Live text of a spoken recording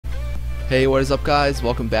Hey, what is up guys?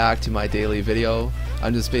 Welcome back to my daily video.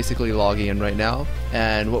 I'm just basically logging in right now,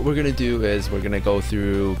 and what we're gonna do is we're gonna go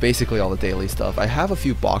through basically all the daily stuff. I have a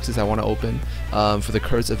few boxes I want to open for the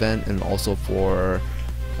Curse event, and also for,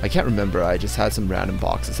 I can't remember, I just had some random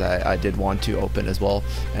boxes I did want to open as well,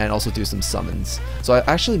 and also do some summons. So I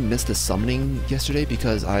actually missed the summoning yesterday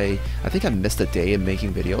because I think I missed a day in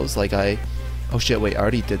making videos. Like oh shit, wait, I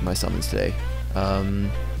already did my summons today.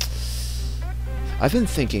 I've been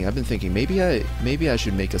thinking maybe I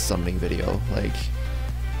should make a summoning video, like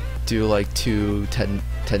do like 10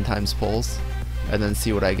 times pulls and then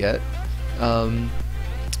see what I get.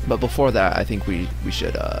 But before that, I think we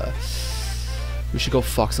should go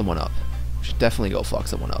fuck someone up. We should definitely go fuck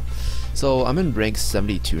someone up. So I'm in rank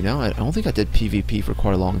 72 now. I don't think I did PvP for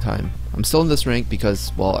quite a long time. I'm still in this rank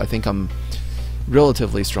because, well, I think I'm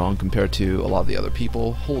relatively strong compared to a lot of the other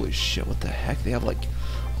people. Holy shit, what the heck? They have like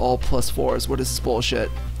all +4s. What is this bullshit?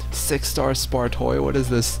 6-star Spartoy, what is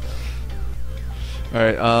this?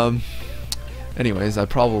 Alright, anyways, I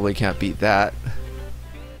probably can't beat that.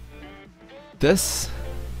 This?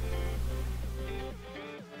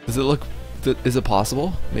 Does it look, is it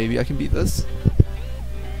possible? Maybe I can beat this?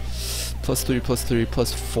 +3, +3,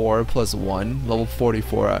 +4, +1, level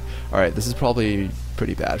 44. Alright, this is probably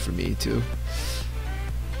pretty bad for me too.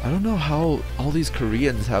 I don't know how all these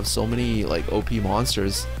Koreans have so many like OP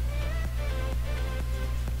monsters.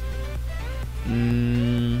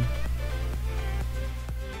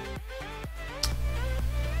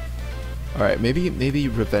 Alright, maybe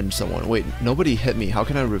revenge someone. Wait, nobody hit me. How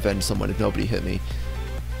can I revenge someone if nobody hit me?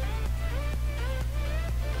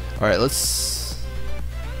 Alright, let's...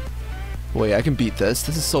 Wait, I can beat this.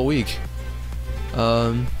 This is so weak.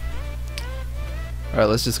 Alright,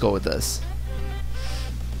 let's just go with this.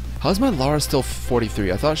 How's my Lara still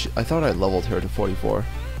 43? I thought I leveled her to 44.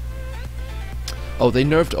 Oh, they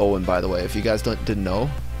nerfed Owen, by the way. If you guys didn't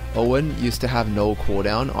know, Owen used to have no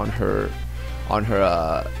cooldown on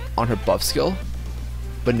her buff skill,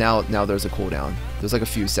 but now there's a cooldown. There's like a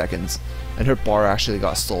few seconds, and her bar actually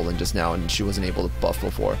got stolen just now, and she wasn't able to buff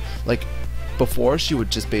before. Like before, she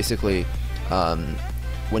would just basically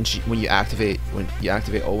when you activate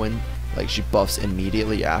Owen, like she buffs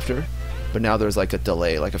immediately after. But now there's like a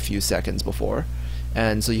delay, like a few seconds before,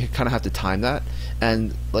 and so you kind of have to time that.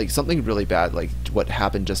 And like something really bad, like what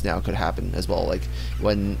happened just now, could happen as well. Like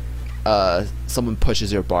when someone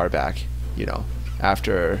pushes your bar back, you know,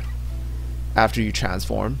 after you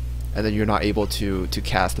transform, and then you're not able to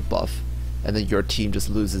cast a buff, and then your team just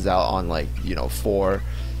loses out on, like, you know, 4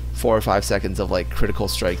 or 5 seconds of like critical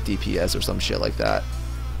strike DPS or some shit like that.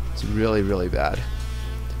 It's really, really bad.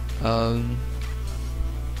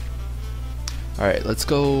 Alright, let's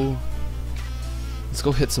go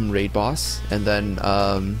hit some raid boss, and then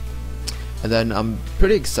I'm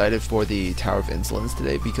pretty excited for the Tower of Insolence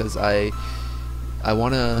today because I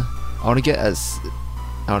wanna get as,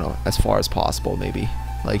 I don't know, as far as possible, maybe.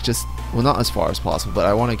 Like, just, well, not as far as possible, but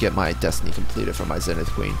I want to get my destiny completed for my Zenith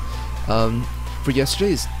Queen. For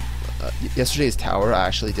yesterday's tower, I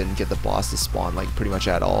actually didn't get the boss to spawn like pretty much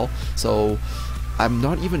at all, so I'm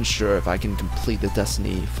not even sure if I can complete the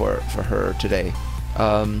destiny for her today.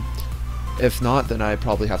 If not, then I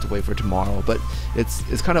probably have to wait for tomorrow, but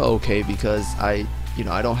it's kind of okay because I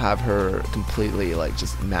don't have her completely like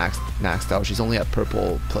just maxed out. She's only at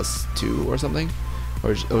purple +2 or something,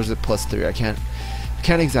 or is it +3? I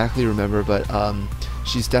can't exactly remember, but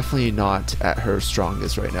she's definitely not at her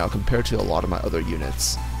strongest right now compared to a lot of my other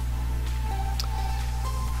units.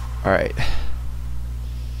 Alright.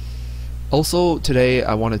 Also, today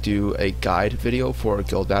I want to do a guide video for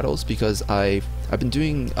guild battles because I've been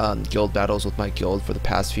doing guild battles with my guild for the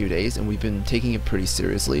past few days, and we've been taking it pretty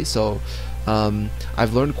seriously. So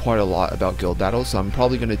I've learned quite a lot about guild battles, so I'm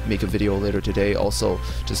probably going to make a video later today also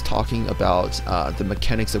just talking about the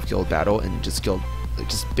mechanics of guild battle and just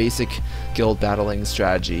basic guild battling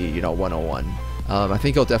strategy, you know, 101. I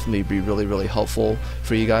think it'll definitely be really, really helpful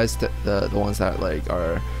for you guys, the ones that like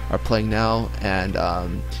are playing now and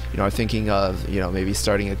you know, are thinking of, you know, maybe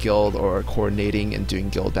starting a guild or coordinating and doing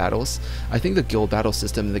guild battles. I think the guild battle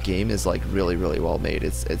system in the game is like really, really well made.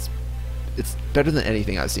 It's better than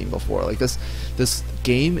anything I've seen before. Like this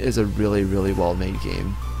game is a really, really well made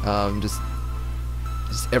game. Just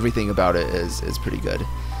everything about it is pretty good.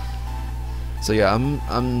 So yeah,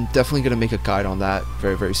 I'm definitely gonna make a guide on that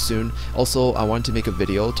very, very soon. Also, I want to make a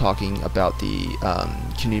video talking about the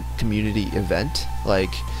community event.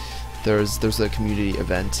 Like, there's a community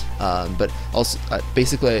event, but also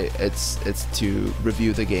basically it's to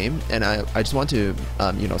review the game, and I just want to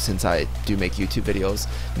you know, since I do make YouTube videos,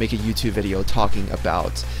 make a YouTube video talking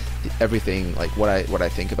about everything, like what I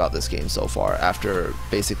think about this game so far after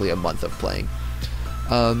basically a month of playing.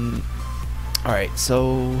 Alright,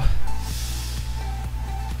 so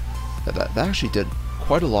that actually did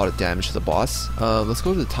quite a lot of damage to the boss. Let's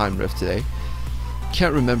go to the time rift today.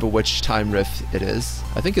 Can't remember which time rift it is.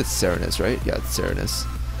 I think it's Serenus, right? Yeah, it's Serenus.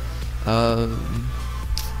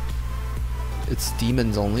 It's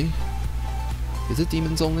demons only. Is it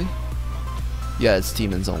demons only? Yeah, it's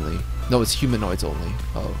demons only. No, it's humanoids only.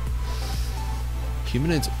 Oh.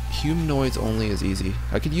 Humanoids only is easy.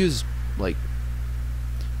 I could use, like...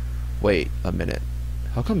 Wait a minute.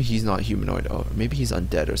 How come he's not humanoid? Oh, maybe he's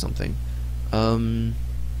undead or something. Who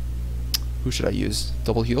should I use?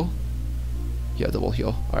 Double heal? Yeah, double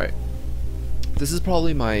heal. Alright. This is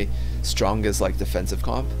probably my strongest, like, defensive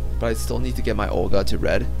comp, but I still need to get my Olga to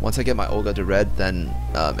red. Once I get my Olga to red, then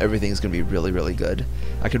everything's gonna be really, really good.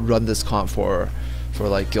 I could run this comp for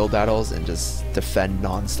like guild battles and just defend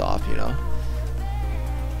non-stop, you know?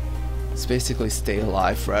 It's basically stay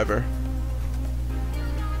alive forever.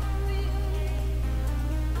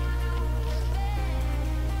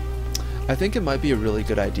 I think it might be a really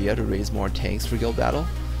good idea to raise more tanks for guild battle,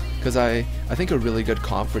 because I think a really good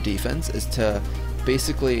comp for defense is to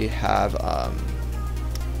basically have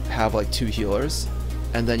like 2 healers,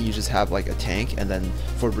 and then you just have like a tank, and then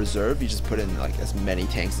for reserve you just put in like as many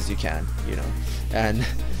tanks as you can, you know, and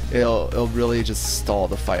it'll really just stall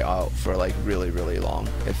the fight out for like really long.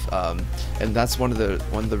 If and that's one of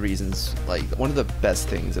the reasons, like one of the best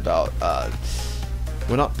things about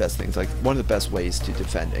well, not best things, like one of the best ways to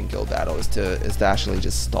defend in guild battle is to actually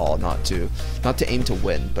just stall, not to aim to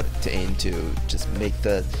win, but to aim to just make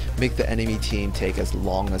the enemy team take as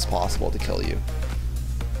long as possible to kill you.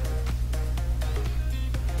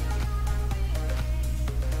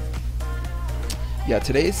 Yeah,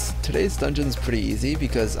 today's dungeon's pretty easy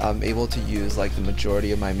because I'm able to use like the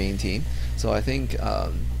majority of my main team. So I think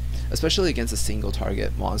especially against a single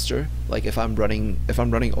target monster, like if I'm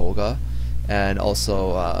running Olga, and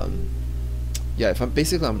also yeah, if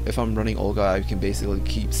I'm running Olga, I can basically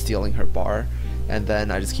keep stealing her bar, and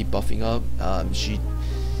then I just keep buffing up.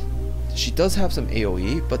 She does have some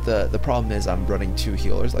AoE, but the problem is I'm running 2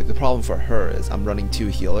 healers. Like the problem for her is I'm running 2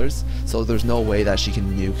 healers, so there's no way that she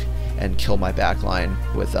can nuke and kill my backline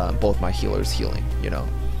with both my healers healing, you know.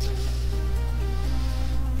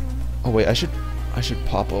 Oh wait, I should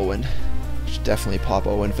pop Owen. I should definitely pop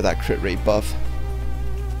Owen for that crit rate buff.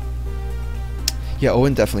 Yeah,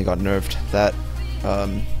 Owen definitely got nerfed.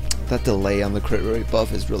 That delay on the crit rate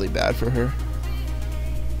buff is really bad for her.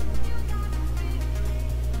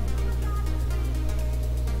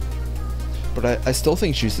 But I still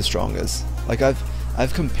think she's the strongest. Like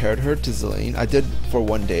I've compared her to Zelene. I did for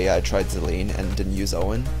one day. I tried Zelene and didn't use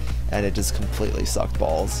Owen, and it just completely sucked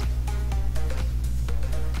balls.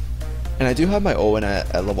 And I do have my Owen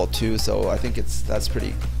at level 2, so I think that's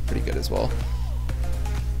pretty good as well.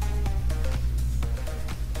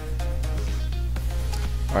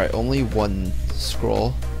 Alright, only 1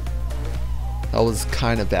 scroll. That was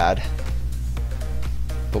kind of bad,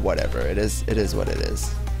 but whatever. It is what it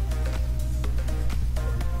is.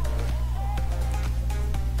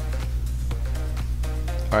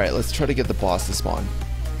 Alright, let's try to get the boss to spawn.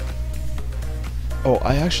 Oh,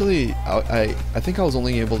 I think I was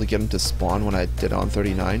only able to get him to spawn when I did on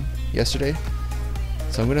 39 yesterday.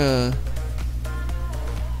 So I'm gonna...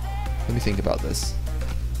 Let me think about this.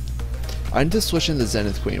 I need to switch in the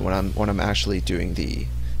Zenith Queen when I'm actually doing the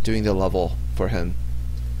level for him.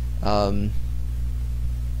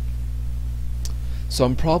 So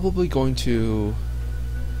I'm probably going to...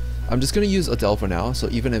 I'm just going to use Adele for now, so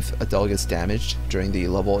even if Adele gets damaged during the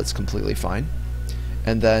level, it's completely fine.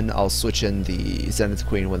 And then I'll switch in the Zenith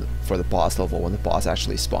Queen for the boss level when the boss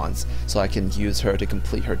actually spawns, so I can use her to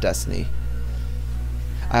complete her destiny.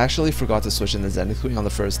 I actually forgot to switch in the Zenith Queen on the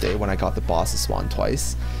first day when I got the boss to spawn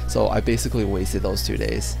twice, so I basically wasted those 2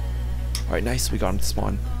 days. Alright, nice, we got him to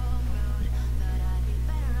spawn.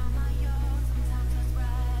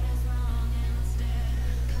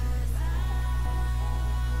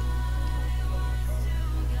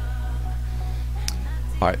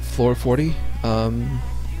 Alright, floor 40. I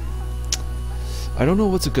don't know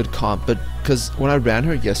what's a good comp, but because when I ran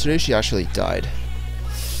her yesterday, she actually died.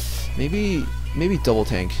 Maybe double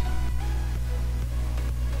tank.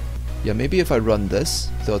 Yeah, maybe if I run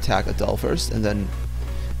this, they'll attack Adele first, and then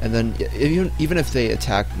even if they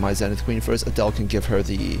attack my Zenith Queen first, Adele can give her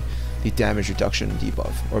the damage reduction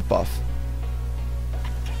debuff or buff.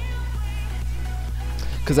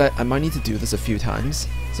 Because I might need to do this a few times,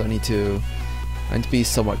 so I need to be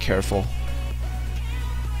somewhat careful.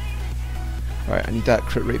 Alright, I need that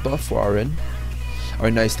crit rate buff for RN.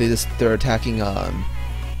 Alright, nice. They're attacking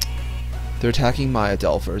my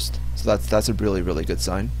Adele first, so that's a really good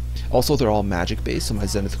sign. Also, they're all magic based, so my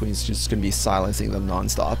Zenith Queen's just gonna be silencing them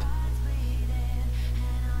non-stop.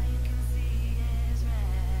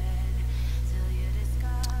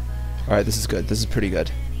 Alright, this is good. This is pretty good.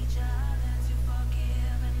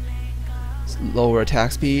 Lower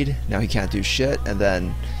attack speed. Now he can't do shit, and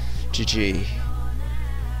then GG.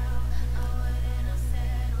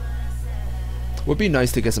 Would be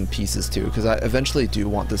nice to get some pieces too, because I eventually do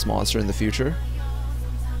want this monster in the future.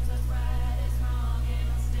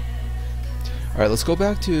 Alright, let's go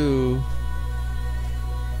back to...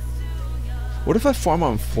 What if I farm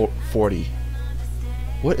on 40?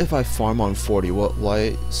 What if I farm on 40? Will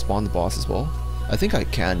I spawn the boss as well? I think I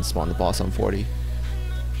can spawn the boss on 40.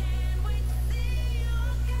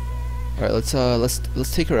 Alright,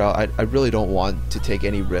 let's take her out. I really don't want to take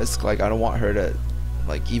any risk. Like, I don't want her to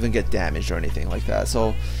like even get damaged or anything like that.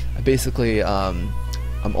 So basically I'm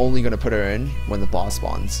only gonna put her in when the boss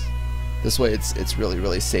spawns. This way it's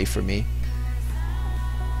really safe for me.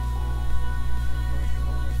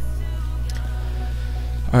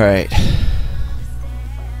 Alright.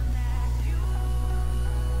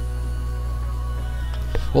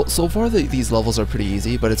 Well, so far these levels are pretty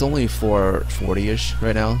easy, but it's only 440-ish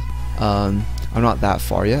right now. I'm not that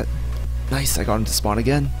far yet. Nice, I got him to spawn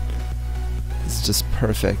again. This is just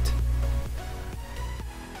perfect.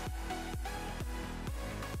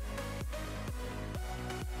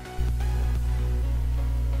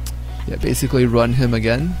 Yeah, basically run him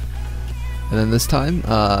again, and then this time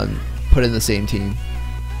put in the same team.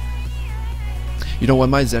 You know, when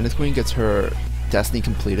my Zenith Queen gets her Destiny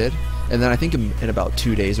completed, and then I think in about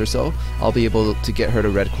 2 days or so, I'll be able to get her to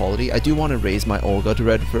red quality. I do want to raise my Olga to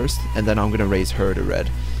red first, and then I'm going to raise her to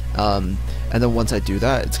red. And then once I do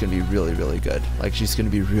that, it's going to be really good. Like, she's going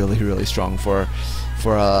to be really strong for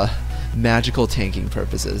magical tanking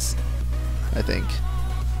purposes, I think.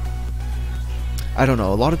 I don't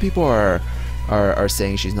know. A lot of people are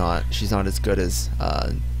saying she's not as good as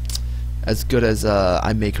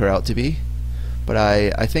I make her out to be. But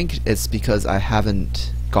I think it's because I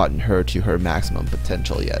haven't gotten her to her maximum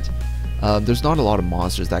potential yet. There's not a lot of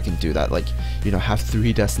monsters that can do that. Like, you know, have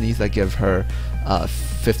 3 destinies that give her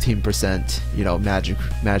 15%, you know,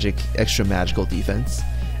 extra magical defense,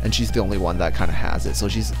 and she's the only one that kind of has it. So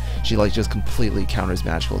she like just completely counters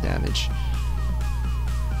magical damage.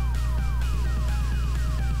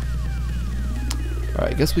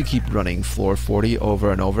 Alright, I guess we keep running floor 40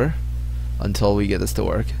 over and over until we get this to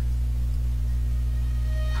work.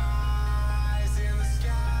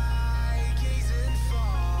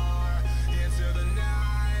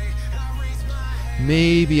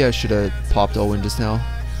 Maybe I should have popped Owen just now.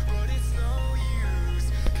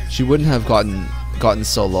 She wouldn't have gotten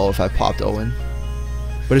so low if I popped Owen.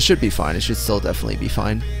 But it should be fine. It should still definitely be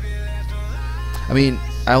fine. I mean,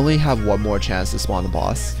 I only have one more chance to spawn the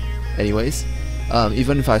boss anyways.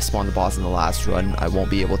 Even if I spawn the boss in the last run, I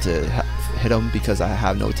won't be able to hit him because I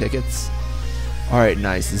have no tickets. Alright,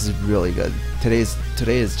 nice. This is really good. Today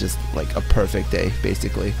is just like a perfect day,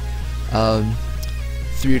 basically.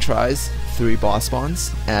 3 tries, 3 boss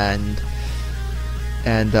spawns, and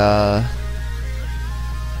yeah,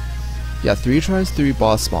 3 tries, 3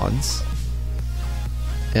 boss spawns,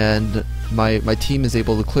 and my team is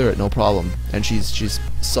able to clear it no problem. And she's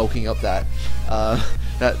soaking up that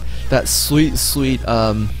that sweet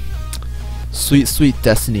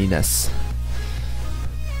destiny-ness,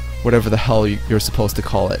 whatever the hell you're supposed to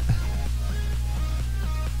call it.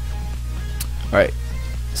 Alright,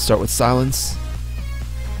 start with silence,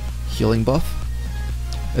 healing buff,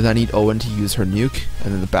 and I need Owen to use her nuke,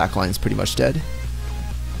 and then the backline is pretty much dead.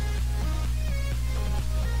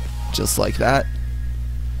 Just like that.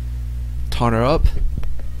 Taunt her up,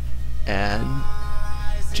 and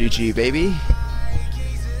GG, baby.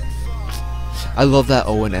 I love that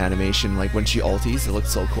Owen animation, like when she ulties, it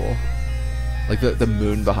looks so cool. Like the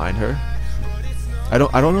moon behind her. I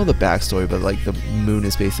don't know the backstory, but like the moon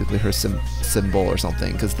is basically her symbol or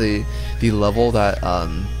something, because the level that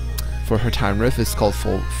for her time rift is called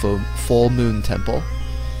Full Moon Temple.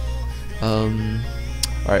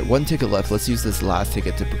 Alright, 1 ticket left. Let's use this last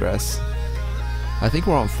ticket to progress. I think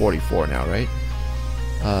we're on 44 now, right?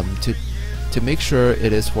 To make sure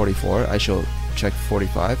it is 44, I shall check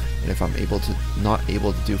 45, and if I'm not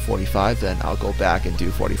able to do 45, then I'll go back and do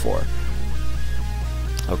 44.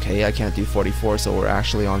 Okay, I can't do 44, so we're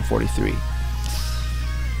actually on 43.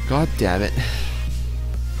 God damn it.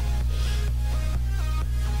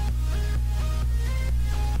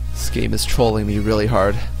 This game is trolling me really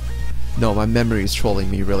hard. No, my memory is trolling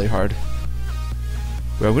me really hard.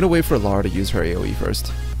 Wait, I'm gonna wait for Lara to use her AoE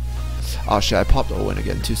first. Oh shit, I popped Owen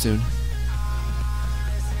again too soon.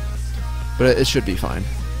 But it should be fine.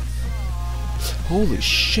 Holy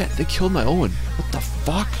shit, they killed my Owen. What the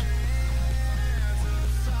fuck?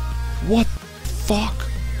 What the fuck?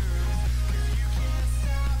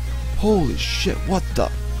 Holy shit, what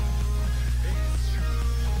the?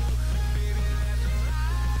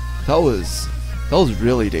 That was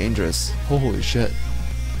really dangerous. Holy shit.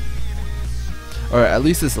 Alright, at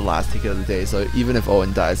least it's the last ticket of the day, so even if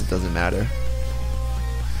Owen dies, it doesn't matter.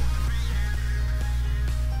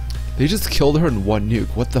 They just killed her in one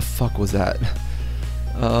nuke. What the fuck was that?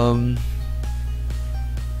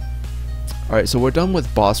 Alright, so we're done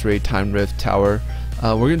with boss raid, time rift, tower.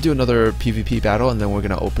 We're gonna do another PvP battle, and then we're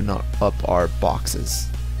gonna open up our boxes.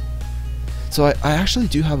 So I actually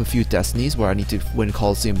do have a few destinies where I need to win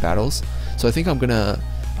Coliseum battles. So I think I'm gonna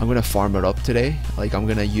farm it up today. Like I'm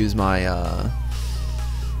gonna use my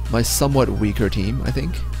my somewhat weaker team, I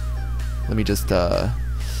think. Let me just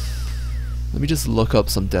look up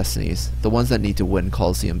some destinies. The ones that need to win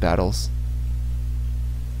Coliseum battles.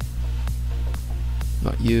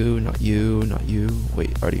 Not you, not you, not you.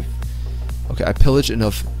 Wait, already. Okay, I pillaged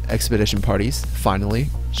enough expedition parties. Finally,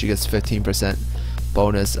 she gets 15%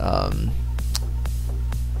 bonus.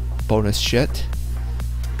 Bonus shit.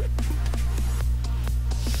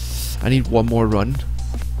 I need one more run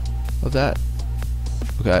of that.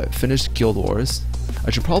 Okay, I finished Guild Wars.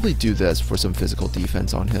 I should probably do this for some physical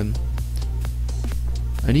defense on him.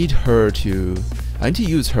 I need to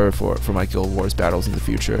use her for my Guild Wars battles in the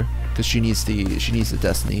future, because she needs the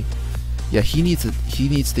destiny. Yeah, he needs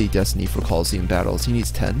the destiny for Coliseum battles. He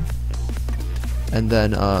needs 10. And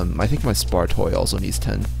then I think my Spartoy also needs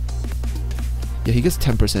 10. Yeah, he gets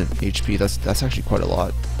 10% HP. That's actually quite a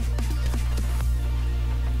lot.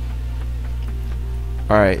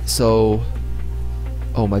 Alright, so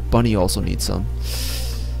oh, my bunny also needs some.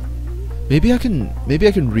 Maybe I can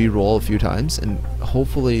re-roll a few times and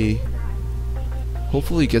hopefully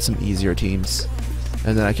get some easier teams,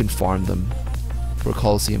 and then I can farm them for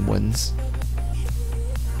Coliseum wins.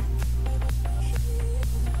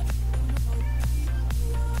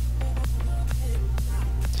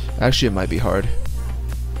 Actually, it might be hard.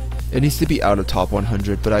 It needs to be out of top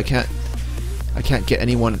 100, but I can't get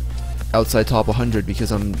anyone outside top 100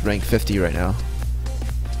 because I'm rank 50 right now.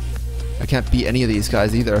 I can't beat any of these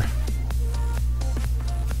guys either.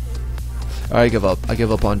 Alright, I give up. I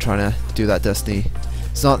give up on trying to do that destiny.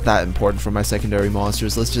 It's not that important for my secondary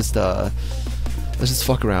monsters. Let's just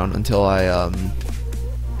fuck around until I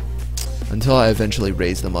eventually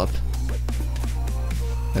raise them up,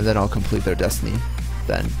 and then I'll complete their destiny.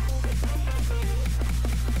 Then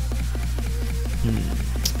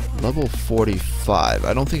level 45.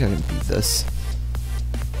 I don't think I can beat this.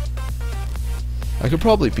 I could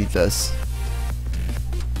probably beat this,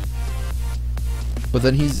 but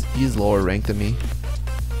then he's lower ranked than me.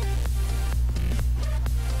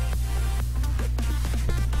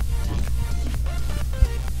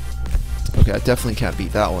 Okay, I definitely can't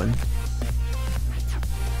beat that one.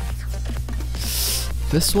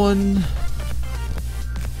 This one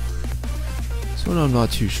I'm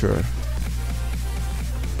not too sure.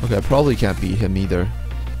 Okay, I probably can't beat him either.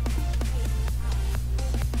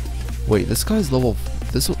 Wait, this guy's level.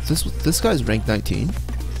 This guy's rank 19.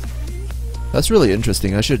 That's really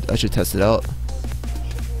interesting. I should test it out.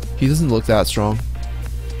 He doesn't look that strong.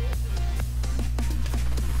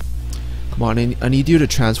 Come on, I need you to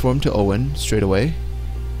transform to Owen straight away.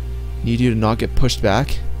 Need you to not get pushed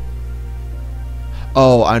back.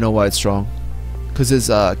 Oh, I know why it's strong. Because his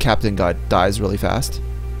captain guy dies really fast.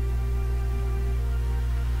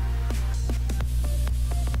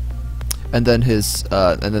 And then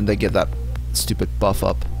they get that stupid buff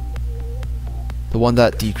up. The one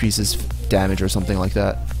that decreases damage or something like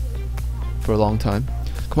that for a long time.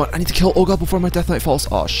 Come on, I need to kill Olga before my Death Knight falls.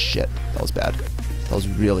 Oh shit, that was bad. That was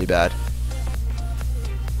really bad.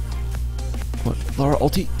 Come on, Lara,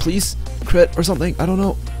 ulti, please. Crit or something, I don't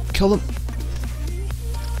know. Kill them.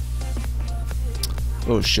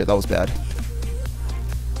 Oh shit, that was bad.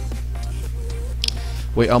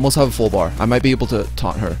 Wait, I almost have a full bar. I might be able to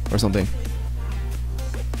taunt her or something.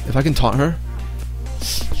 If I can taunt her.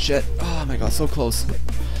 Shit. Oh my god, so close.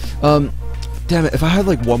 Damn it, if I had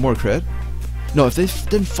like one more crit. No, if they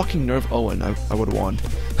didn't fucking nerf Owen, I would have won.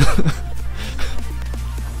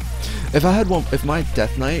 If my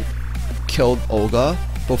Death Knight killed Olga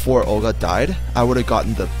before Olga died, I would have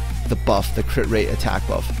gotten the buff, the crit rate attack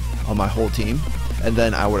buff on my whole team, and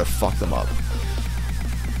then I would have fucked them up.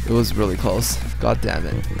 It was really close. God damn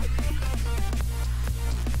it.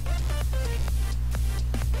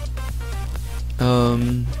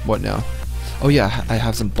 What now? Oh yeah, I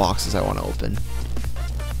have some boxes I want to open.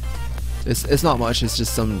 It's not much. It's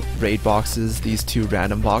just some raid boxes, these 2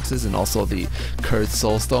 random boxes, and also the Kurd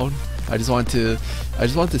Soulstone. I just want to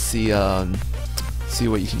see see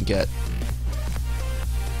what you can get.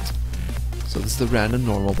 So this is the random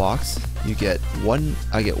normal box. You get one.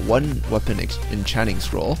 I get 1 weapon enchanting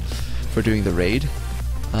scroll for doing the raid.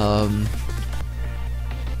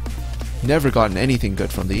 Never gotten anything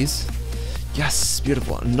good from these. Yes,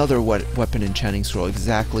 beautiful. Another weapon enchanting scroll.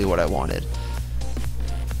 Exactly what I wanted.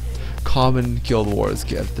 Common Guild Wars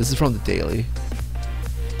gift. This is from the daily.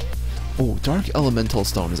 Oh, Dark Elemental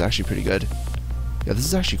Stone is actually pretty good. Yeah, this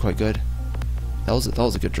is actually quite good. That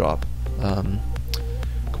was a good drop. Come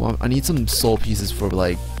on, I need some soul pieces for,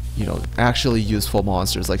 like, you know, actually useful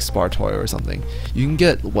monsters like Spartoy or something. You can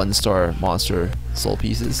get 1-star monster soul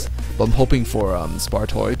pieces, but I'm hoping for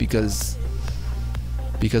Spartoy because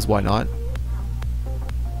why not?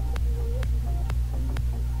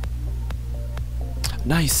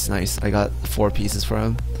 Nice, nice. I got 4 pieces for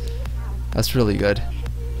him. That's really good.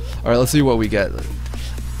 All right, let's see what we get.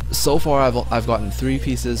 So far, I've gotten 3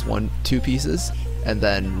 pieces, 2 pieces, and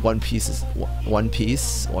then 1 piece,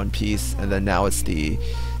 and then now it's the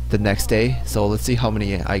next day. So let's see how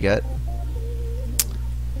many I get.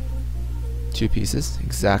 2 pieces,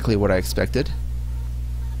 exactly what I expected.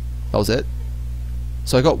 That was it.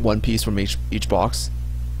 So I got 1 piece from each box.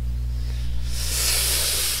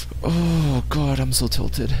 Oh god, I'm so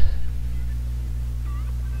tilted.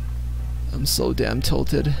 I'm so damn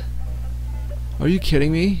tilted. Are you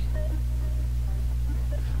kidding me?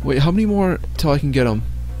 Wait, how many more till I can get them?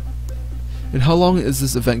 And how long is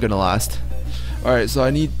this event gonna last? Alright, so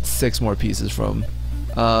I need 6 more pieces from.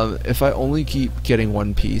 If I only keep getting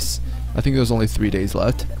 1 piece, I think there's only 3 days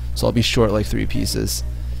left, so I'll be short like 3 pieces.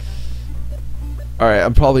 Alright,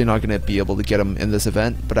 I'm probably not going to be able to get them in this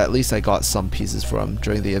event, but at least I got some pieces from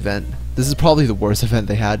during the event. This is probably the worst event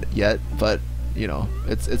they had yet, but, you know,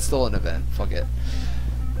 it's still an event. Fuck it.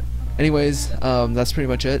 Anyways, that's pretty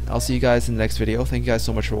much it. I'll see you guys in the next video. Thank you guys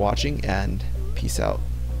so much for watching, and peace out.